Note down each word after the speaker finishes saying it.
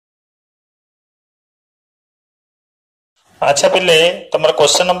अच्छा पिले तुम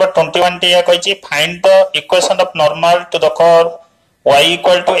क्वेश्चन नंबर 21 टी या कहिछि find the equation of normal to the curve y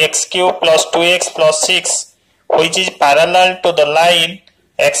equal to x cube plus 2x plus 6 which is parallel to the line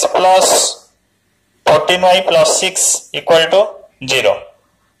x plus 14y plus 6 equal to 0.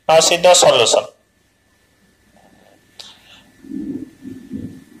 Now see the solution.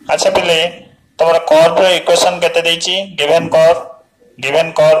 अच्छा पिले तुम curve equation केते देछि given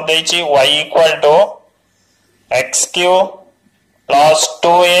curve देछि y equal to x cube plus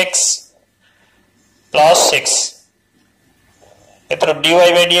 2x plus 6 एथरो dy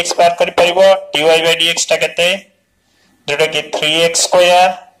by dx पार करि परिबो dy by dx टा केते जेटा कि 3x square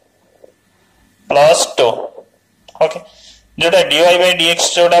plus 2 okay Zeta dy by dx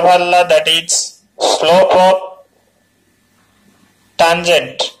जोटा भरला that is slope of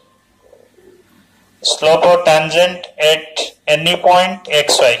tangent at any point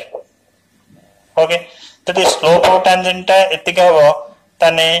xy okay तो slope of tangent टा एति के हबो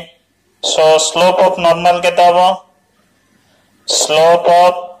तने सो स्लोप ऑफ नॉर्मल केता हबो slope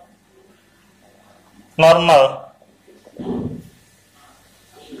of normal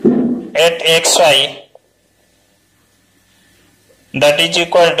at xy that is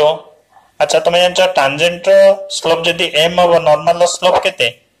equal to अच्छा तुम जानछ tangent रो स्लोप जदी m हो नॉर्मल रो स्लोप केते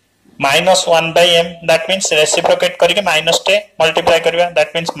 -1/m that means reciprocate करके माइनस टे मल्टीप्लाई करबा that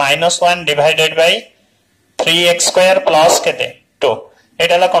means -1 divided by 3x square plus केते 2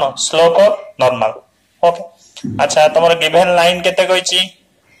 एटा ला कोन स्लोप ऑफ नॉर्मल ओके अच्छा तुमर गिवन लाइन केते कहिछि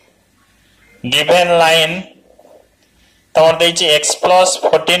गिवन लाइन तुमर देछि x plus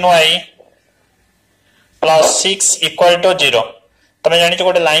 14y plus 6 equal to 0 तमे जानि छ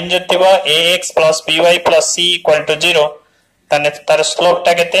गोटे लाइन जे थिबो ax plus by plus c equal to 0 तने तार स्लोप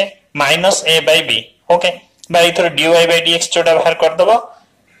टा केते -a by b okay bye ether dy by dx जोटा बाहर कर दबो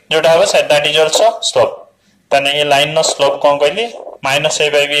जोटा हो say that is also slope तने ये लाइन नो स्लोप कोन कहली -a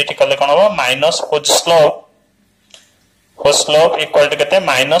by b एटी कले कोन हो minus which slope equal to केते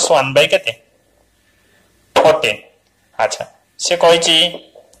 -1 by केते 14 अच्छा से कहिछि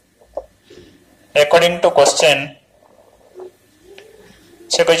अकॉर्डिंग टू क्वेश्चन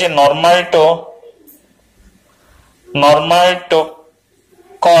से कहिछि normal to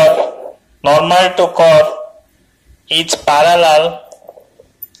curve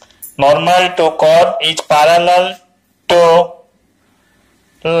is parallel to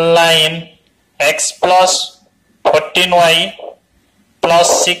line x plus 14y plus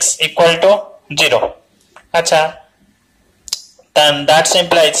 6 equal to 0 अच्छा then that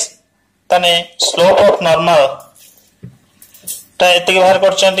implies तने slope of normal ता एति बाहर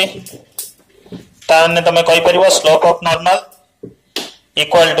करचंदी ताने तमे कहि परिबो slope of normal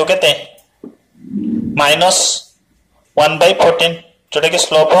equal to केते -1/14 जोटा कि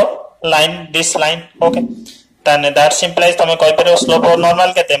slope of line this line okay then that implies तमे कहि परिबो slope of normal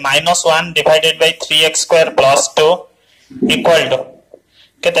केते -1 divided by 3x square plus 2 equal to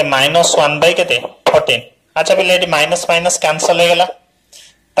केते -1 by केते 14 अच्छा बिले एटी माइनस माइनस कैंसिल हो गेला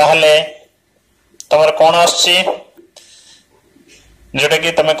ताहले तमर कोन आछि जोटा कि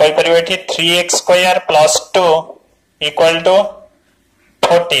तमे कहि परिबो eighty 3x square plus 2 equal to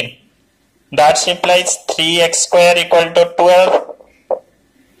 14 that implies 3x square equal to 12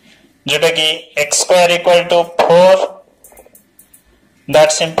 जोटा कि x square equal to 4 that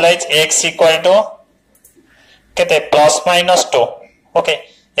implies x equal to केते plus minus 2 ओके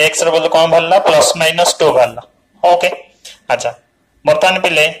x रो बोल कोन भरला plus minus 2 भरला ओके अच्छा बर्तमान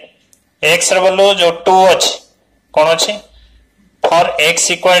पिले x रो बोल जो 2 अछि कोन अछि for x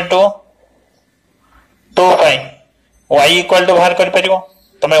equal to 2 pi y equal to बाहर कर परिबो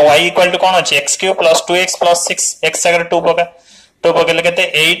तमे y equal to कोन अछि x cube plus 2x plus 6 x अगर 2 पका 2 पकेले केते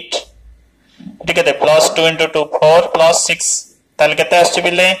 8 ठीक है plus 2 into 2 4 plus 6 ताल केते आछि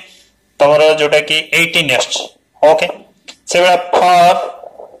बिले तमरो जोटा कि 18 आछि ओके सेबा for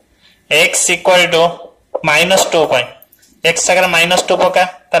x equal to -2 pi x अगर -2 पका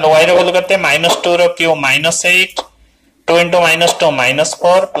ताल y रो बोल करते -2 रो क्यूब -8 2 into -2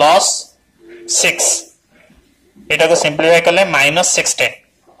 -4 plus 6 एटा को सिंपलीफाई करले -16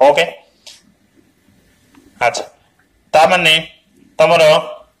 ओके अच्छा ता माने तमरो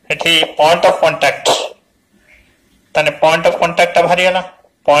एठी पॉइंट ऑफ कांटेक्ट तने पॉइंट ऑफ कांटेक्ट भारी हला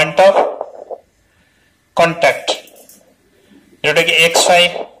पॉइंट ऑफ कांटेक्ट जोटा कि xy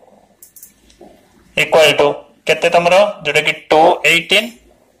इक्वल टू केते तमरो जोटा कि 2 18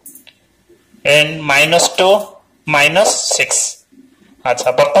 एंड -2 -6 अच्छा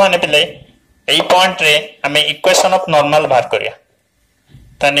वर्तमान पिले एई पॉइंट रे हमें इक्वेशन ऑफ नॉर्मल बाहर करिया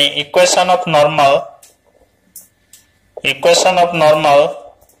तने इक्वेशन ऑफ नॉर्मल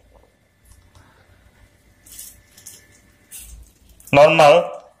normal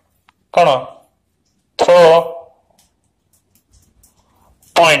कौन थ्रो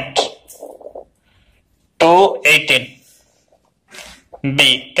पॉइंट 218 बी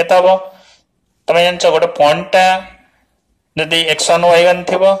केता हो तमे जानछ गोटे पॉइंट टा यदि x1 y1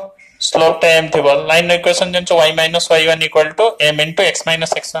 थिबो स्लोप टा m थिबो line equation जानछ y - y1 = m * x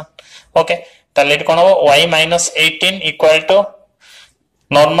 - x1 okay ताले कोन हो y - 18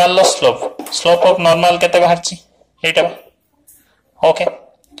 = normal low slope of normal केते बाहरची एटा ओके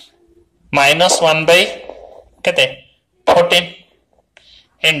 -1 by केते 14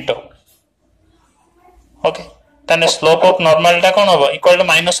 into ओके तने स्लोप ऑफ नॉर्मल टा कोन हो इक्वल टू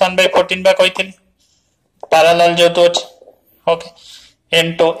 -1 by 14 बा कहिथिली पैरेलल जो तो ओके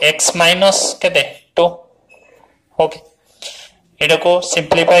into x minus केते 2 ओके एटा को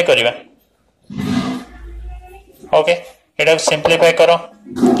सिंपलीफाई करिवा ओके एटा को सिंपलीफाई करो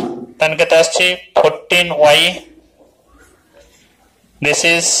तन केते आछि 14y this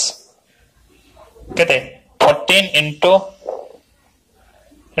is केते 14 into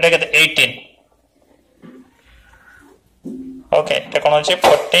एटा केते 18 ओके एटा कोन अछि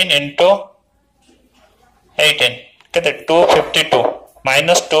 14 into 18 केते 252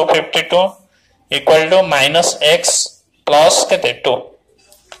 minus 252 equal to minus x plus केते 2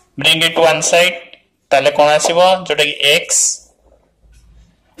 bring it to one side ताले कोन आसीबो जोटा कि x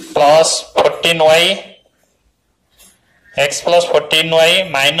plus 14y x plus 14y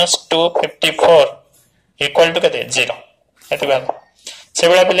minus 254 equal to केते 0 एते बाल से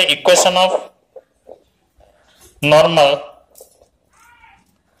बेला पले equation of normal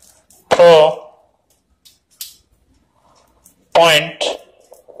throw point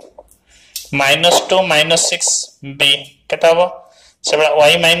 -2 -6 b केता हो से बड़ा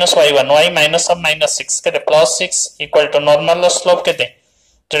y - y1 y minus of -6 केते +6 equal to normal slope केते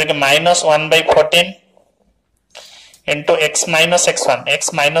जेटा कि -1 by 14 into x minus x1 x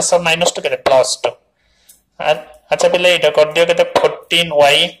minus of -2 केते +2 अच्छा पहले एटा कर दियो केते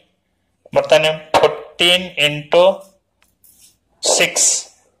 14y बर्तन 14 into 6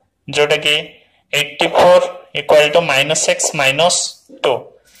 जोटा कि 84 equal to -x minus 2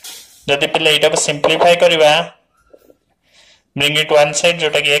 जदि पहले एटा को simplify करिवा bring it one side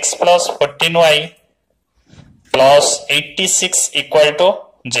जोटा कि x plus 14y plus 86 equal to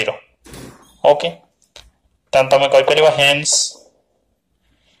 0 okay तन तमे कहि परिबा hence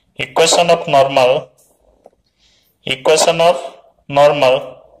equation of normal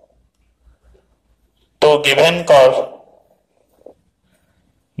to given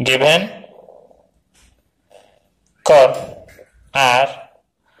curve r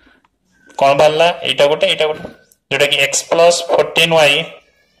कौन बाला एटा गोटे जोटा कि x plus 14y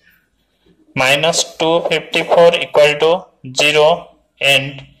minus 254 equal to 0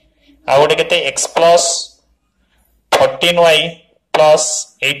 and out केते x plus 14y plus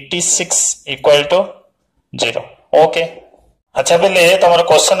 86 equal to 0 okay अच्छा पहले तमरो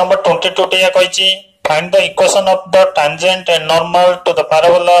question number 22 Tiya कहिची find the equation of the tangent and normal to the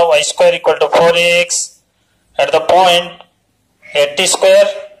parabola y square equal to 4ax at the point 80 square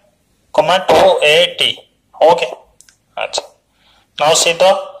 2at okay अच्छा now see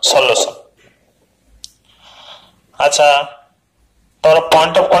the solution अच्छा तोर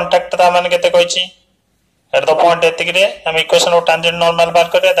point of contact ता माने केते कहिची at the point एतिक रे हम equation of tangent normal बार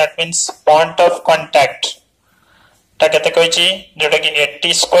करिया that means point of contact ता केते कहिची जेटा कि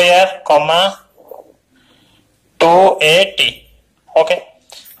 80 स्क्वायर 2at ओके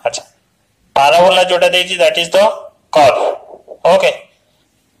अच्छा पैराबोला जोटा देजी that is the curve okay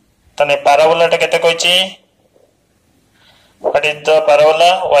तने पैराबोला ता केते कहिची what is the parabola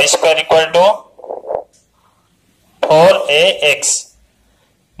y square equal to 4ax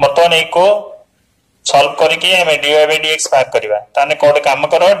मतन एको सॉल्व करके हमें dy by dx बात करबा ताने कोड काम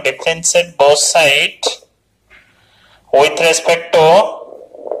करो differentiate both side with respect to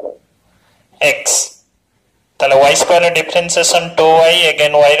x ताले y square differentiation 2y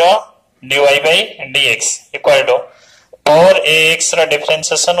again y row dy by dx equal to 4ax row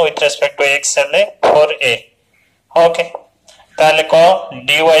differentiation with respect to x हेले 4a okay ताले को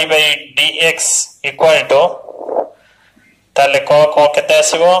dy by dx equal to ताले को केते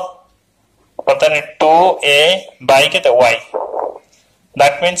आसीबो पता नहीं 2a by केते y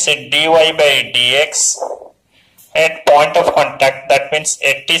that means dy by dx at point of contact that means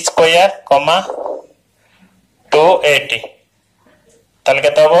 80 square 280 ताले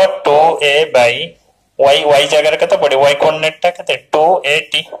केते हो 2a by y जगह केते पड़े y कोऑर्डिनेट ता केते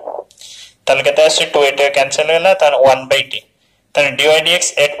 280 ताले केते आसी 280 कैंसिल होला त 1/t ताने dy dx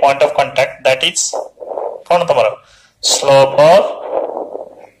at point of contact that is cone तमरो slope of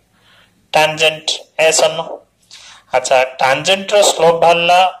tangent ऐसा अच्छा tangent रो स्लोप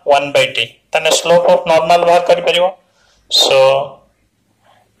बाहरला 1/t तने स्लोप ऑफ नॉर्मल बाहर करि परिबो सो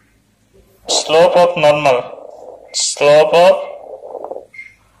slope of normal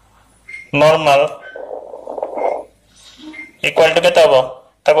equal to केते हबो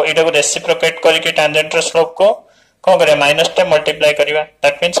ताको इटा को रेसिप्रोकेट करके tangent रो स्लोप को कोन करे माइनस टे multiply करिवा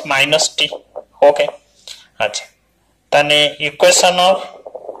that means minus t okay अच्छा तने equation of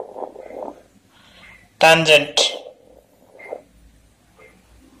tangent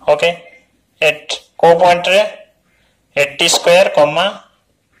okay eight को पॉइंट रे 80 स्क्वायर कॉमा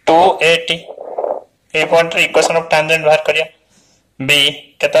 280 ए पॉइंट रे इक्वेशन ऑफ tangent बाहर करिया b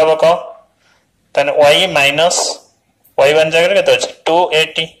केते हबो को तने y माइनस y1 जगह केते अछि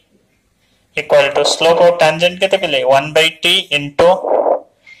 280 equal to slope of tangent केते पिले 1/t into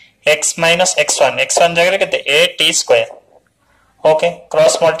x minus x1 जगह केते at square okay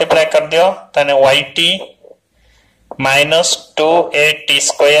cross multiply कर दियो तने yt minus 2at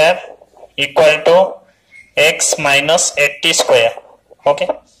square equal to x minus 80 square okay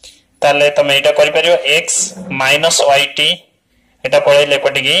ताले तमे एटा करि परियो x minus yt Etah पळेले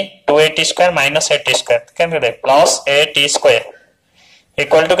पटिगी 2at square minus 80 square cane they plus at square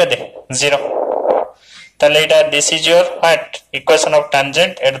equal to केते 0 ताले एटा this is your what equation of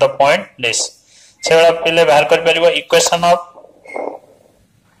tangent at the point this सेबा पिले बाहर कर परियो इक्वेशन ऑफ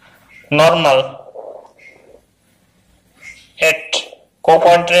नॉर्मल एट को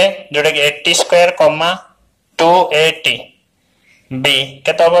पॉइंट रे जोटा कि 80 स्क्वायर कॉमा 280 b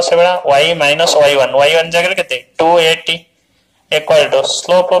केते हबो सेबा y minus y1 जगह केते 280 equal to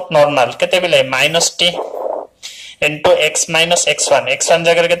slope of normal केते बिले -t into x minus x1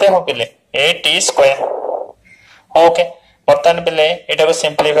 जगह केते हो बिले at स्क्वायर ओके बर्तन बिले एटा को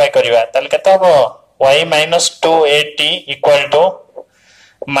सिंपलीफाई करिवा तल केते हबो y minus 2at equal to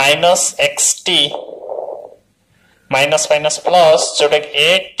minus xt minus minus plus जोटा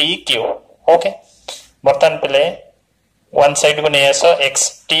at क्यूब ओके बर्तन पिले वन साइड को नहीं आसो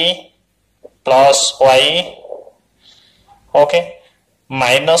xt plus y okay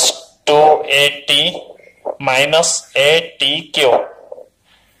minus 2at minus at cube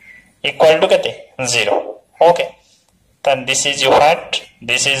equal to केते 0 okay then this is your what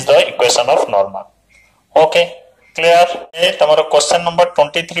this is the equation of normal okay clear A तमरो question number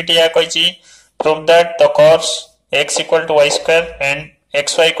 23 Tiya कहिची prove that the cos x equal to y square and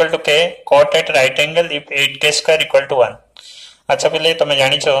xy equal to k cot at right angle if 8k square equal to 1 अच्छा पहले तमे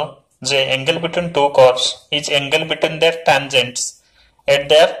जानि छो जे angle between two curves is angle between their tangents at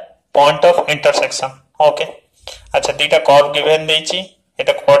their point of intersection okay अच्छा दीटा curve given देछि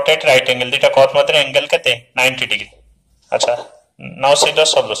एटा cot at right angle दीटा curve Madhya angle केते 90 degree अच्छा now see the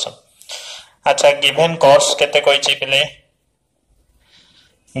solution अच्छा गिवन कर्व्स केते कहिछि पहले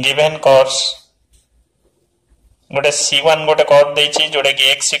given curves गोटे c1 गोटे curve देछि जोडे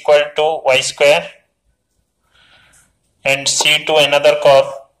कि x equal to y square and c2 another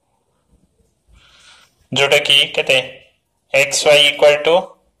curve जोडे कि केते xy equal to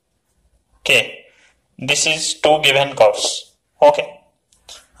k this is two given curves okay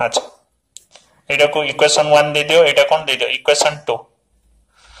अच्छा एटा को इक्वेशन 1 दे दियो एटा कोन दे दियो इक्वेशन 2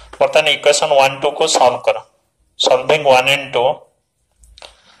 बर्तन इक्वेशन 1 2 को सॉल्व करो solving 1 and 2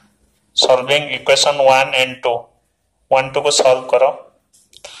 solving equation 1 and 2 1 2 को सॉल्व करो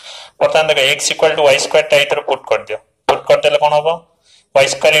बर्तन देखो x equal to y square टा इधर पुट कर दियो पुट कर देले कोन होबो y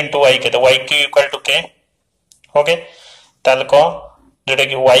square into y के तो y की equal to k ओके ताल को जोटा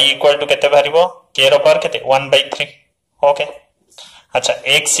कि y equal to केते भारिबो k रो पावर केते 1/3 ओके अच्छा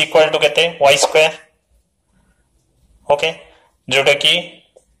x equal to केते y square ओके जोटा कि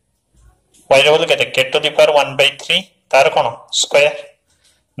y रो केते k to the power 1/3 तार कोन square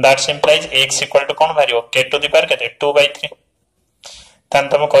that implies x equal to cone भारिबो k to the power केते 2/3 तन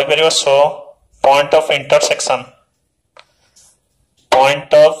तुम कहि परिबो सो point of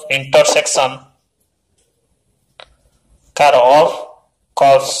intersection car of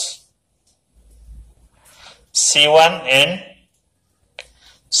curves c1 and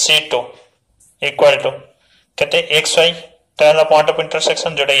c2 equal to केते xy ताला point of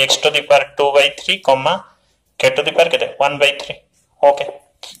intersection जोटा x to the power 2/3 comma k to the power केते 1/3 okay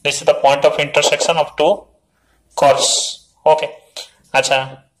this is the point of intersection of two curves okay अच्छा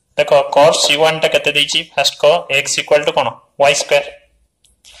देखो cos c1 टा केते देछि first को x equal to cone y square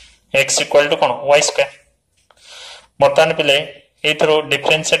x equal to cone y square बर्तन पिले एथरो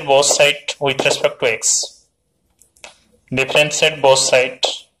differentiate both side with respect to x differentiate both sides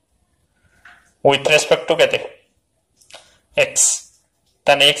with respect to केते x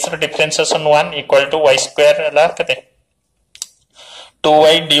तन x row differentiation 1 equal to y square ला केते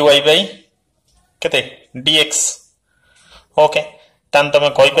 2y dy by केते dx okay तान तुम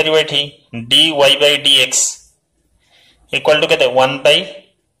कहि परिबो एठी dy by dx equal to केते 1 by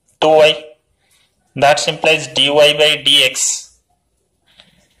 2y that implies dy by dx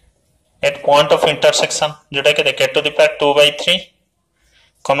at point of intersection जोटा केते k to the power 2 by 3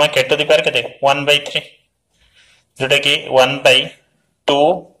 comma k to the power केते 1 by 3 जोटा कि 1 by 2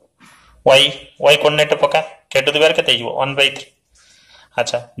 y y कोऑर्डिनेट पका k to the power केते हिबो 1 by 3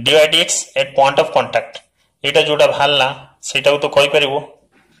 अच्छा dy dx at point of contact एटा जोटा भालला सेटा तो कहि परिबो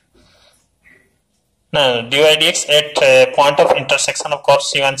ना dy dx at point of intersection of curve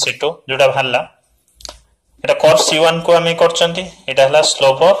c1 c2 जोटा भालला एटा curve c1 को हमें करचंती एटा हला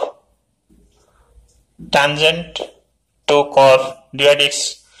slope of tangent to curve dy dx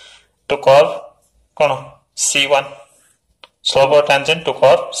to curve cone c1 slope of tangent to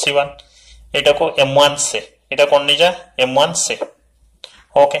curve c1 एटा को m1 से एटा कोन नि जा m1 से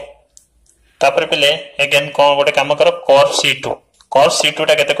okay तापर पले अगेन कोन गोटे काम करो curve c2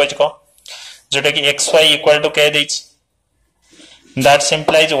 टा केते कहछ को जोटा कि xy equal to k देछ that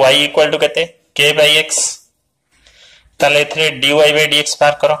implies y equal to केते k by x ताले एथरे dy by dx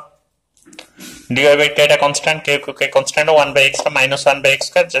पार करो dy by k टा constant k constant 1 by x minus 1 by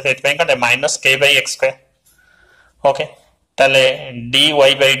x square जैसे एतपे कटे minus k by x square okay ताले dy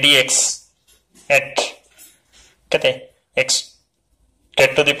by dx at केते x k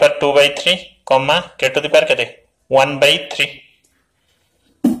to the power 2 by 3 comma k to the power केते 1 by 3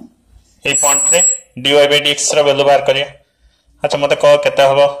 A point रे dy by dx row value बाहर करिया अच्छा मते कह केता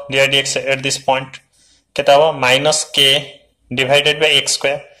हबो dy dx at this point केता हबो minus k divided by x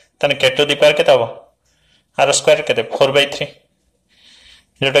square तने k टू द पावर केता हबो r स्क्वायर केते 4 by 3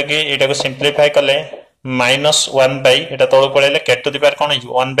 जेटा कि एटा को सिंपलीफाई करले माइनस 1 बाय एटा तळ पळेले k टू द पावर कोन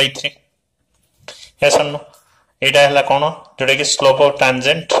हिजो 1 by 3 हेसन एटा हला कोन जेटा कि slope of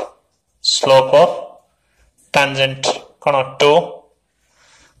tangent cone 2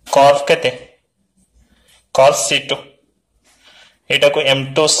 curve केते कर्व c2 एटा को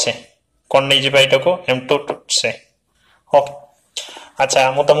m2 से कोन नै जिबा एटा को m2 से ओके अच्छा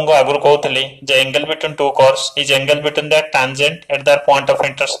मु तुमको आगुर कहतली जे angle between two curves is angle between the tangent at their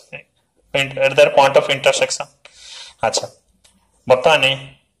point of intersection अच्छा बर्तमान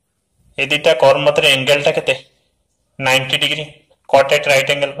ए दिटा कर्व मते एंगल टा केते 90 degree cot at right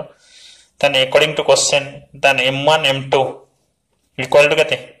angle then according to question then m1 m2 equal to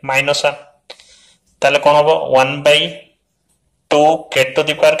केते -1 ताले कोन हो 1 by 2 k to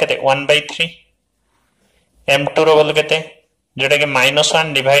the power केते 1 by 3 m2 row value केते जेटा के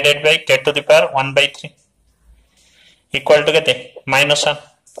 -1 divided by k to the power 1 by 3 equal to केते -1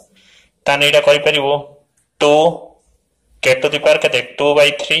 ताने एटा कहि परिबो 2 k to the power केते 2 by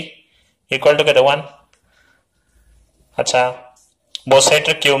 3 इक्वल टू केते 1 अच्छा बोथ साइड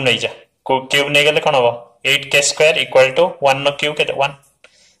रे क्यूब नै जा क्यूब नै गेले कोन हो 8k square equal to 1 no cube केते 1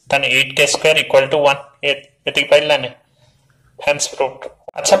 तने 8k स्क्वायर इक्वल टू 1 एति पाइला ने हेंस प्रूव्ड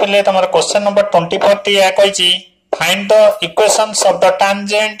अच्छा पहले तमरा क्वेश्चन नंबर 24 टी या कहिची find the equations of the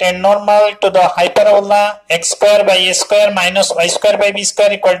tangent and normal to the hyperbola x square by a square minus y square by b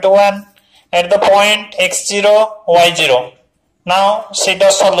square equal to 1 at the point x0 y0 now see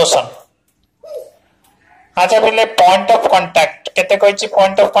the solution अच्छा पहले point of contact केते कहिची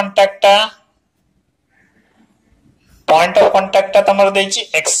point of contact तमर देची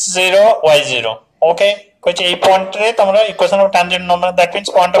x0 y0 okay कहिची ए point रे तमर equation of tangent number that means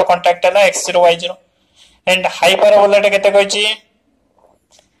point of contact है x0 y0 and hyperbola टे केते कहिची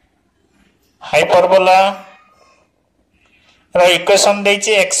hyperbola row equation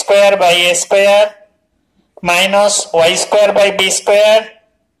देची x square by a square minus y square by b square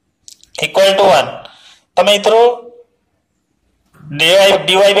equal to 1 तमे इथरो dy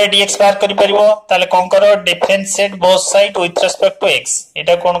by dx बार करि परिबो ताले कोन करो differentiate both side with respect to x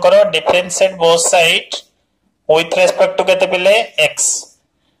एटा कोन करो differentiate both side with respect to केते पले x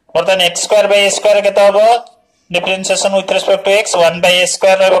बर्तन x square by a square केते होबो differentiation with respect to x 1 bye a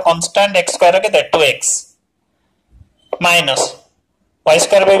square रहबो कांस्टेंट x स्क्वायर केते 2x minus y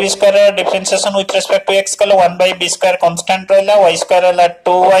square by b square differentiation with respect to x कलो 1 bye b square constant रहला y square रहला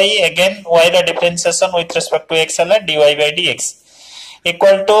 2y again y रा differentiation with respect to x रहला dy by dx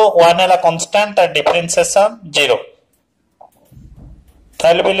equal to 1 रहला constant और differentiation 0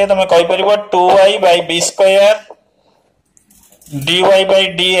 ताले पहले तमे कहि परिबो 2y by b square dy by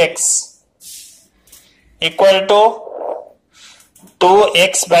dx equal to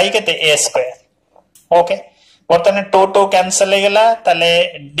 2x by केते a स्क्वायर ओके बर्तन 2 2 कैंसिल हो गला ताले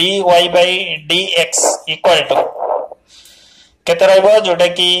dy by dx equal to केते रहबो जोटा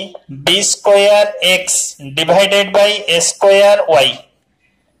कि b square x divided by a square y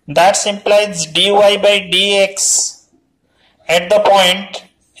that implies dy by dx at the point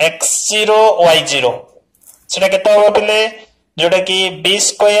x0 y0 सेटा केते हो पिले जोटा कि b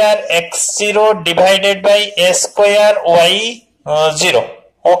square x0 divided by a square y0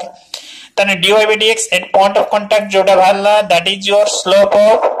 okay तने dy by dx at point of contact जोटा भाला that is your slope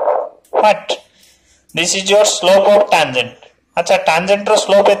of what this is your slope of tangent अच्छा tangent रो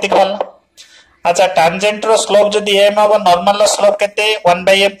slope एति भाला अच्छा tangent रो slope जदी m हो normal रो slope केते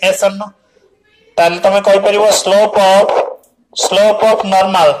 1/m s न ताले तमे कहि परिबो slope of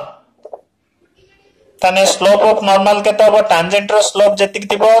normal तने slope of normal केते हो tangent रो slope जति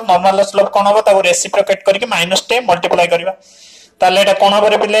थिबो normal रो slope कोन हो ताको reciprocate करके minus टे multiply करबा ताले एटा कोन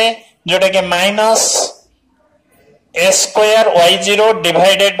होबरे पिले जोटा के minus a square y0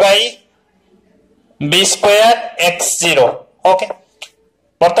 divided by b square x0 okay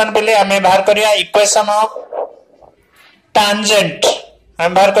बर्तन पिले हमें बाहर करिया इक्वेशन ऑफ tangent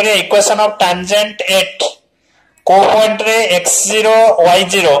हम बाहर करिया इक्वेशन ऑफ tangent at को पॉइंट रे x0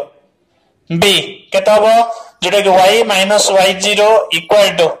 y0 b केता हो जोटा कि y minus y0 equal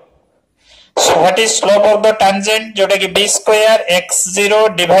to so what is slope of the tangent जोटा कि b square x0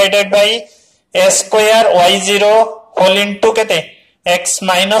 divided by a square y0 whole into केते x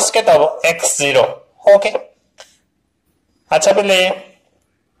minus केता हो x0 okay अच्छा पिले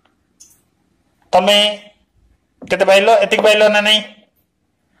तमे केते पाइलो एतिक पाइलो ना नहीं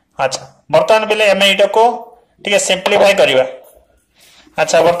अच्छा वर्तमान पिले हमें एटा को ठीक है सिंपलीफाई करिवा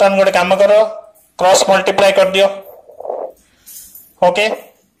अच्छा वर्तमान गोटे काम करो क्रॉस मल्टीप्लाई कर दियो ओके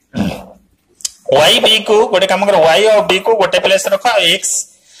y b को गोटे काम करो y और b को गोटे प्लेस रखो x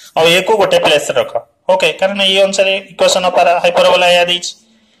और a को गोटे प्लेस रखो ओके कारण ये अनुसार इक्वेशन ऑफ हाइपरबोला या दिच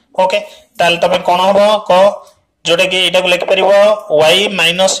ओके ताल तमे कोन होबो को जोटे कि एटा को लिख परिबो y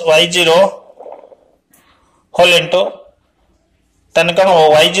minus y0 whole into तने कोन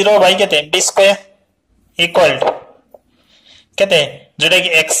y0 by केते b square equal to केते जोटे कि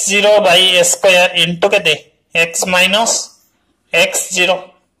x0 by a square into केते x minus x0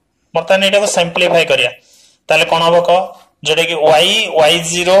 बर्तन एटा को सिंपलीफाई करिया ताले कोन होबो को जोटे कि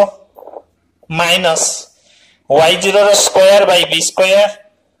y0 minus y0 row square by b square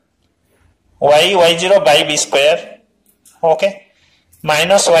y0 by b square okay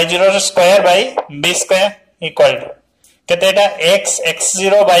minus y0 row square by b square equal to केते एटा x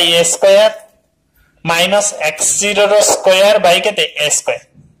x0 by a square minus x0 row square by केते a square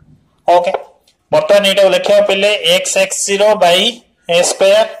okay बर्तमान एटा लिखियो पहिले x x0 by a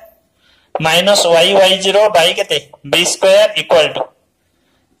square minus y y0 by केते b square equal to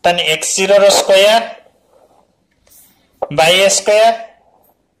तन x0 row square by a square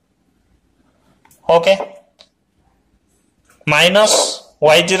okay minus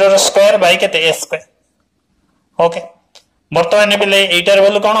y0 row square by केते a square okay वर्तमान पिले एटार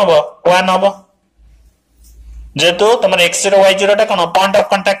value कोन होबो 1 होबो जेतु तमर x0 y0 टा कोन पॉइंट ऑफ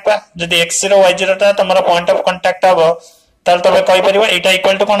कांटेक्ट पा जदी x0 y0 टा तमर पॉइंट ऑफ कांटेक्ट होबो ताल तबे कहि परिबो एटा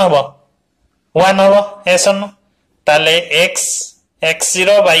इक्वल टू कोन होबो 1 होबो एसन ताले x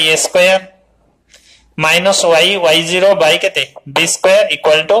x0 by a square minus y y0 by केते b square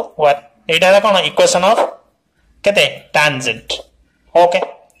equal to 1 Etah cone equation of केते tangent ओके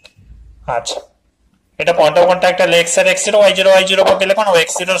अच्छा एटा पॉइंट ऑफ कांटेक्ट है x x0 y0 y0 पकेले cone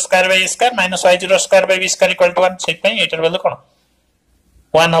x0 square by square minus y0 square by b square equal to 1 set पई एटार value कोन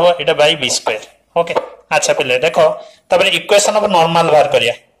 1 होबो एटा bye b square okay अच्छा पिले देखो तबरे equation of normal बाहर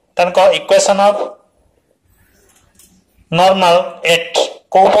करिया तन को इक्वेशन ऑफ नॉर्मल एट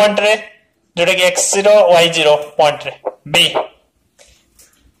को पॉइंट रे जोटा कि x0 y0 पॉइंट रे b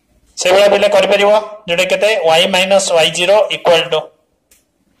से बला पिले करि परिबो जोटा केते y minus y0 equal to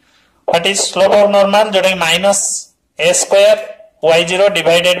what is slope of normal जोटा कि minus a square y0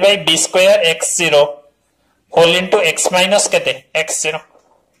 divided by b square x0 whole into x minus केते x0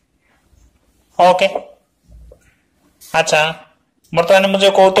 ओके अच्छा वर्तमान मुझे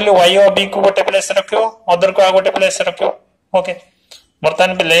कहतली y और b को गोटे प्लेस रखियो अदर को आ गोटे प्लेस रखियो ओके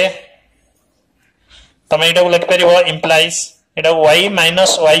वर्तमान पिले तमे एटा को लिख परिबो implies Etah y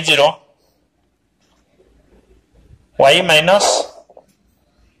minus y0 y minus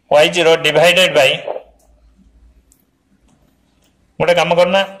y0 divided by गोटे काम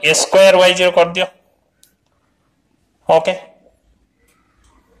करना a square y0 कर दियो ओके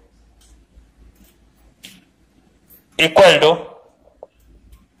इक्वल टू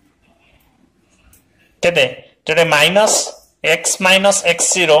केते Jote minus x minus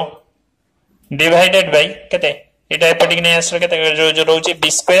x0 divided by केते एटा एपटिक नै आसर केते जो रहउची b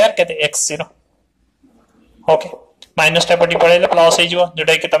स्क्वायर केते x0 ओके माइनस टा पटी पळेले प्लस हे जिवो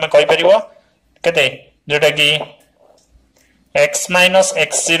जोटा कि तमे कहि परिबो केते जोटा कि x minus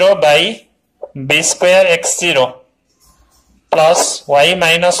x0 by b square x0 plus y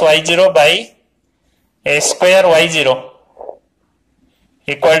minus y0 by a square y0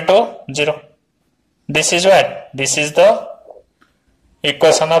 equal to 0. This is what? This is the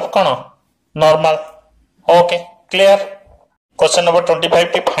equation of normal. Okay, clear. Question number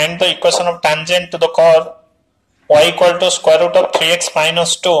 25 to find the equation of tangent to the curve y equal to square root of 3x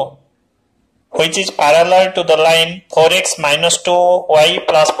minus 2 which is parallel to the line 4x minus 2y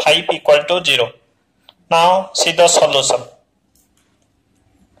plus 5 equal to 0. Now see the solution.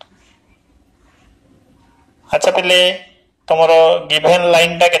 अच्छा पहले तुमरो given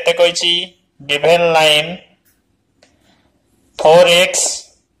line टा केते कहछि given line 4x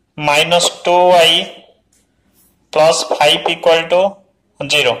minus 2y plus 5 equal to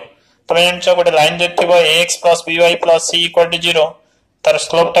 0. तुम जानछो गोटे line जे थिबो ax plus by plus c equal to 0 तार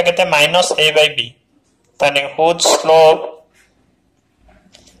slope टा केते minus a by b ताने whose slope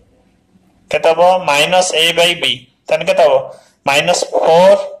केतबो minus a by b ताने केतबो minus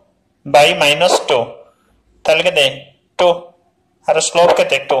 4 by minus 2 ताले केते 2 आर स्लोप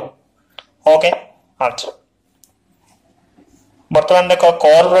केते 2. ओके अच्छा वर्तमान देखो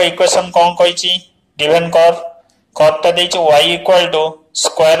कर्व रो इक्वेशन कोन कहिछि गिवन कर्व ता देछि y equal to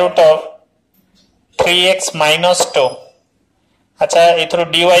square root of 3x minus 2. अच्छा एथरो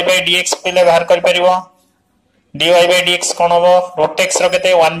dy by dx पहिले बाहर कर परिबो dy by dx कोन होबो रूट x रो केते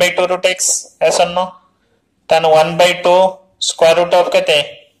 1/2 रूट x ऐसन न तन 1/2 स्क्वायर रूट ऑफ केते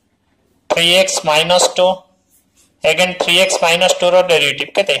 3x minus 2 again 3x minus 2 रो डेरिवेटिव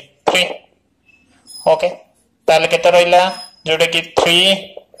केते 3. ओके ताले केते रहिला जोडे कि 3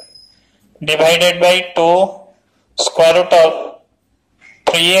 divided by 2 square root of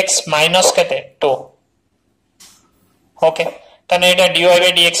 3x minus केते 2. ओके तने एटा dy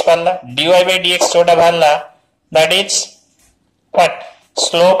by dx Barla dy by dx जोटा Barla that is what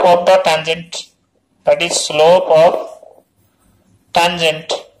slope of the tangent, that is slope of tangent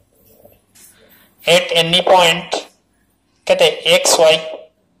at any point केते xy.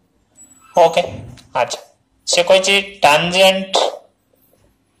 ओके अच्छा से कहछि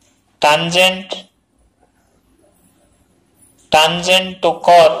tangent to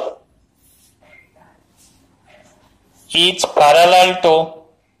curve is parallel to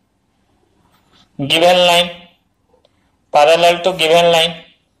given line,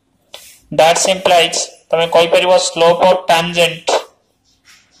 that implies तमे कहि परिबो slope of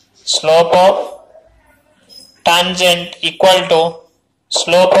tangent equal to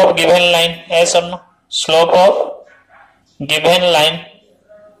slope of given line as or no slope of given line.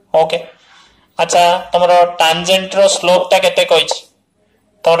 Okay अच्छा तमरो tangent रो slope ता केते कहिछि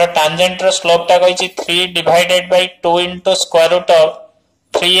तमरो tangent रो slope ता कहिछि 3 divided by 2 into square root of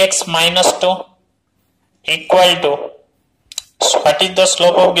 3x minus 2 equal to what is the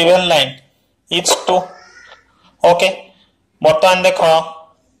slope of given line? It's 2. Okay बर्तमान देखो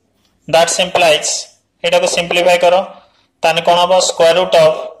that implies एटा को simplify करो ताने कोन हो square root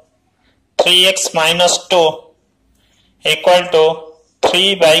of 3x minus 2 equal to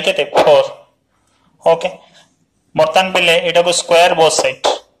 3 by केते 4. Okay बर्तमान पहले एटा को स्क्वायर बोथ साइड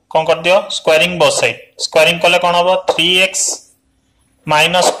कोन कर दियो स्क्वायरिंग बोथ साइड स्क्वायरिंग कले कोन हो 3x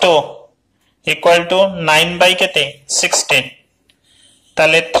minus 2 equal to 9 by केते 16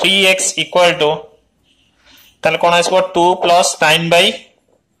 ताले 3x equal to ताले कोन आसबो 2 plus 9 by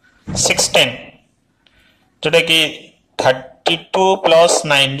 16 जोटा कि 32 plus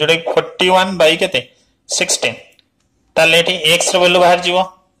 9 जोटा कि 41 by केते 16 ताले एठी x रो वैल्यू बाहर जीवो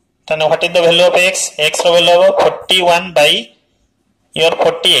ताने what is the value of x row value हो 41 by योर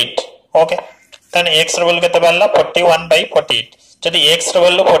 48. ओके ताने x रो वैल्यू केते बाहरला 41 by 48 जदि x row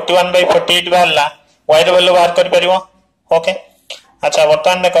value 41 by 48 बाहरला y row value बाहर कर परिबो. ओके अच्छा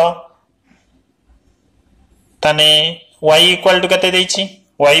वर्तमान देखो ताने y इक्वल टू केते देछि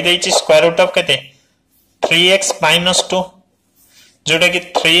y देछि स्क्वायर रूट ऑफ केते 3x minus 2 जोटा कि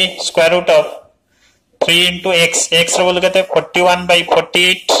 3 square root of 3 into x रो बोल केते 41 by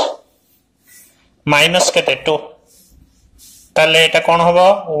 48 माइनस केते 2 ताले एटा कोन होबो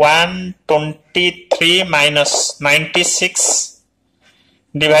 123 minus 96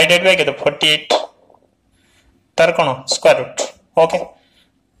 डिवाइडेड बाय केते 48 तार कोन स्क्वायर रूट. ओके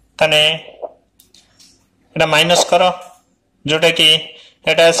तने एटा माइनस करो जोटा कि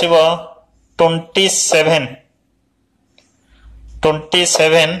एटा आसीबो 27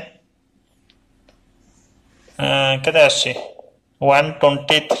 केते आसी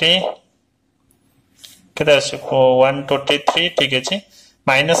 123 केते आसी 123 ठीक अछि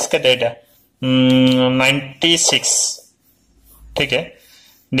माइनस केते एटा 96 ठीक है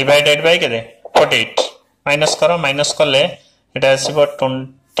डिवाइडेड बाय केते 48 माइनस करो माइनस करले एटा आसीबो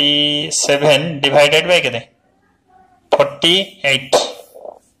 27 डिवाइडेड बाय केते 48 48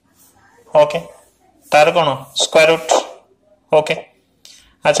 ओके तार कौन स्क्वायर रूट ओके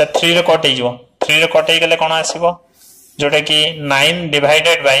अच्छा 3 रे कट हो 3 रे कट गले कौन आसीबो जोटा कि 9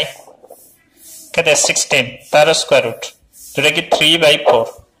 डिवाइडेड बाय केते 16 तार स्क्वायर रूट जोटा कि 3/4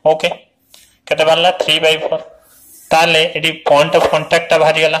 ओके केते बारला 3/4 ताले एडी पॉइंट ऑफ कांटेक्ट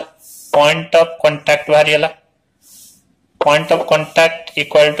बाहरी गला पॉइंट ऑफ कांटेक्ट बाहरी गला point of contact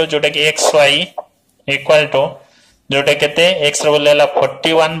equal to जोटा कि xy इक्वल टू जोटा केते x रो बोलेला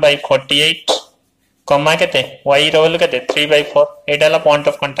 41/48 कमा केते y रो बोल केते 3/4 एडाला पॉइंट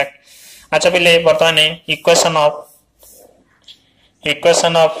ऑफ कांटेक्ट अच्छा पिले वर्तमान इक्वेशन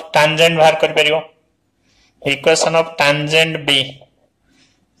ऑफ टैंजेंट बाहर कर परियो इक्वेशन ऑफ टैंजेंट b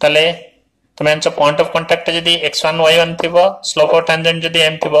तले तमे हमसे पॉइंट ऑफ कांटेक्ट जदी x1 y1 थिबो स्लोप ऑफ टैंजेंट जदी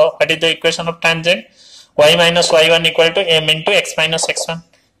m थिबो what is the equation of tangent y minus y1 equal to m into x minus x1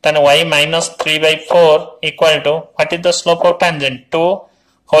 then y minus 3/4 equal to what is the slope of tangent 2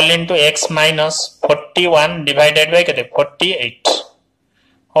 whole into x minus 41 divided by 48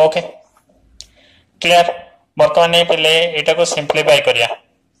 okay clear बर्तमान ये पहले एटा को simplify करिया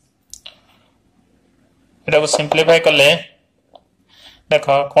एटा को simplify करले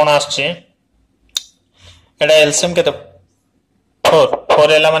देखो कोन आछी एटा LCM केते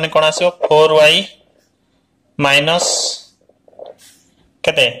 4 एला माने कोन आसीओ 4y माइनस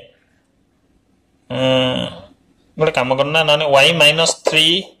केते गोटे काम करना ना y माइनस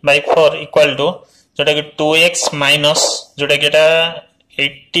 3/4 इक्वल टू जोटा कि 2x माइनस जोटा कि एटा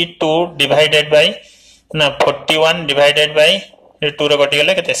 82 डिवाइडेड बाय ना 41 डिवाइडेड बाय 2 रे कटि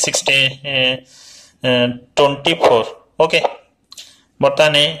गेले केते 24 ओके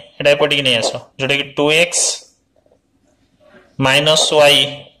बर्तमान एटा पटी कि नै आसो जोटा कि 2x minus y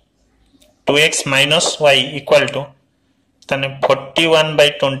 2x minus y equal to तने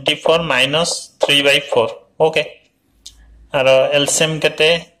 41/24 minus 3/4 ओके आर एलसीएम केते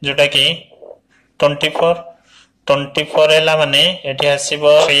जोटा कि 24 हैला माने एठी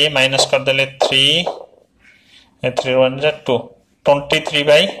आसीबो 3 माइनस कर देले 3 3 1 2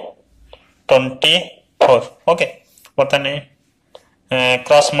 23/24 ओके बतने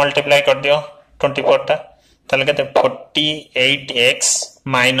क्रॉस मल्टीप्लाई कर दियो 24 टा तले केते 48x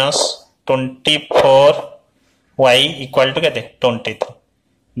minus 24y equal to केते 23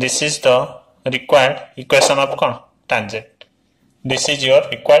 this is the required equation of tangent this is your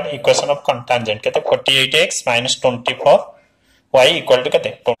required equation of tangent केते 48x minus 24y equal to केते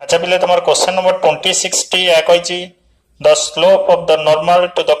अच्छा पिले तमर क्वेश्चन नंबर 26 टी या कहछि the slope of the normal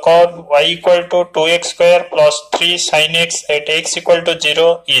to the curve y equal to 2x square plus 3 sin x at x equal to 0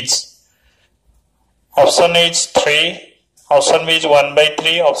 is option A is 3 option B is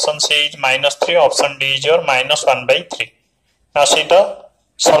 1/3 option C is -3 option D is your -1/3 now see the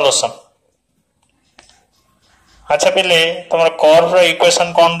solution अच्छा पिले तमर curve रो equation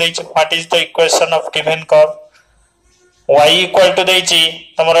कोन दै छै what is the equation of given curve y equal to दै छै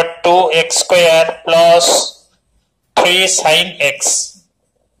तमर 2x square plus 3 sin x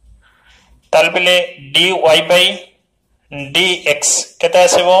ताल पिले dy by dx केते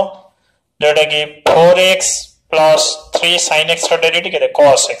आसीबो जोटा कि 4x plus 3 sin x रो डेरिवेटिव केते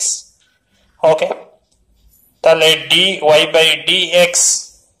cos x ओके ताले dy by dx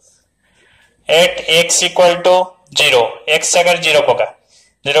at x equal to 0 x अगर 0 पका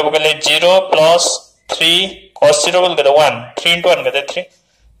 0 पकले 0 plus 3 cos 0 बोल केते 1 3 into 1 केते 3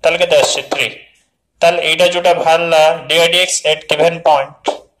 ताल केते आसी 3 ताल एटा जोटा भालला dy dx at given point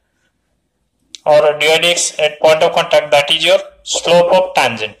और dy dx at point of contact that is your slope of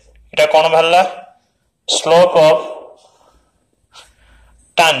tangent Etah cone भालला slope of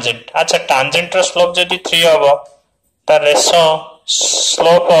tangent अच्छा tangent रो slope जदी 3 होबो त रेशो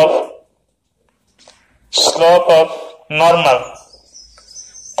slope of normal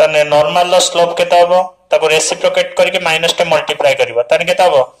तने normal लो slope केता होबो ताको रेसिप्रोकेट करके minus टे मल्टीप्लाई करबो तने केता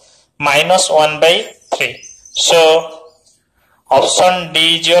होबो -1/3 so option D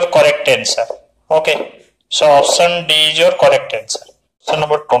is your correct answer okay so option D is your correct answer so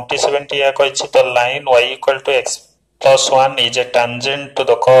number 27 T या कहछि the line y equal to x plus 1 is a tangent to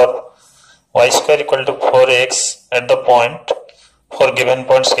the curve y square equal to 4x at the point for given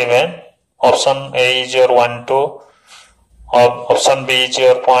points given option A is your 1 2 option B is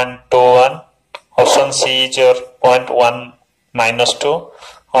your 0.21 option C is your 0.1 -2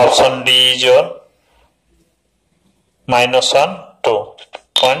 option D is your -1 2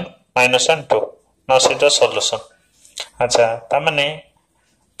 -1 2 now see the solution अच्छा ता माने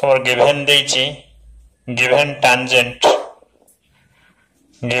तमर given देछि given tangent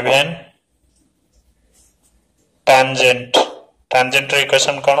row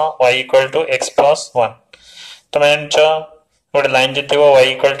equation cone y equal to x plus 1 तुम जानछ गोटे line जो थी y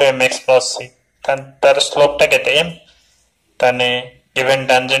equal to mx plus c तार स्लोप टा केते m ताने गिवन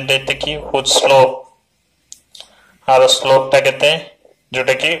टेंजेंट एते की व्हिच स्लोप आर स्लोप टा केते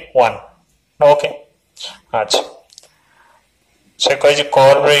जोटा की 1 ओके अच्छा से कहि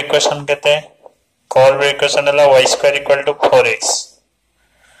कर्व रे इक्वेशन केते कर्व रे इक्वेशन हला y square equal to 4x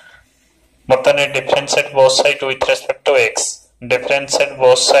बर्तन differentiate both side with respect to x differentiate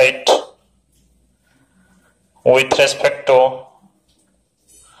both side with respect to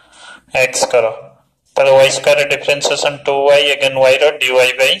x करो ताले y square differentiation 2y again y row dy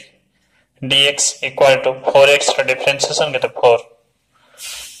by dx equal to 4x row differentiation केते 4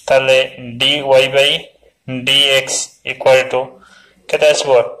 ताले dy by dx equal to केते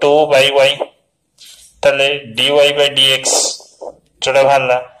आसबो 2 by y ताले dy by dx जोड़ा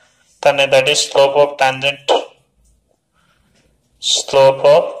भाला ताने that is slope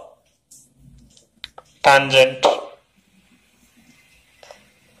of tangent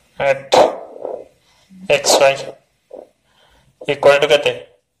at xy equal to केते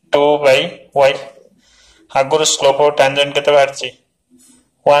 2 by y आगुर slope of tangent केते बाहरची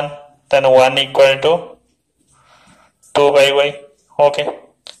 1 तने 1 equal to 2 by y okay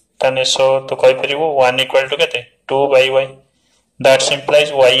तने सो तो कहि परिबो 1 equal to केते 2 by y that implies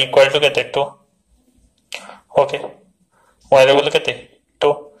y equal to केते 2 ओके y रे बोल केते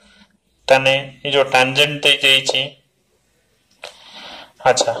 2 तने ये जो tangent दे जेइची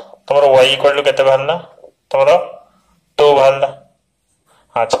अच्छा तमरो y इक्वल टू केते बाहरला तमरो 2 बाहरला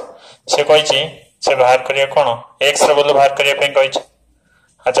अच्छा से कहिची से बाहर करिया कोन x रे बोल बाहर करिया पे कहिची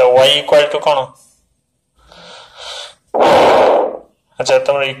अच्छा y इक्वल टू कोन अच्छा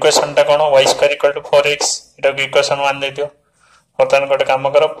तमरो इक्वेशन टा कोन y square equal to 4x एटा को इक्वेशन 1 दे दियो बर्तन गोटे काम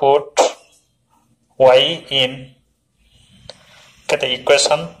करो पुट y इन केते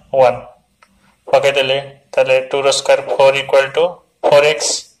इक्वेशन 1 पके देले ताले 2 रो square 4 equal to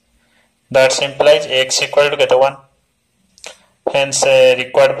 4x that implies x equal to get 1 hence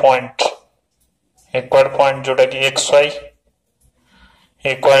required point जोटा कि xy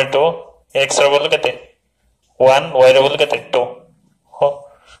equal to x रो बोल केते 1 y रो बोल केते 2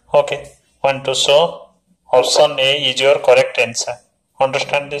 okay 1 2 so option A is your correct answer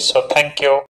understand this so thank you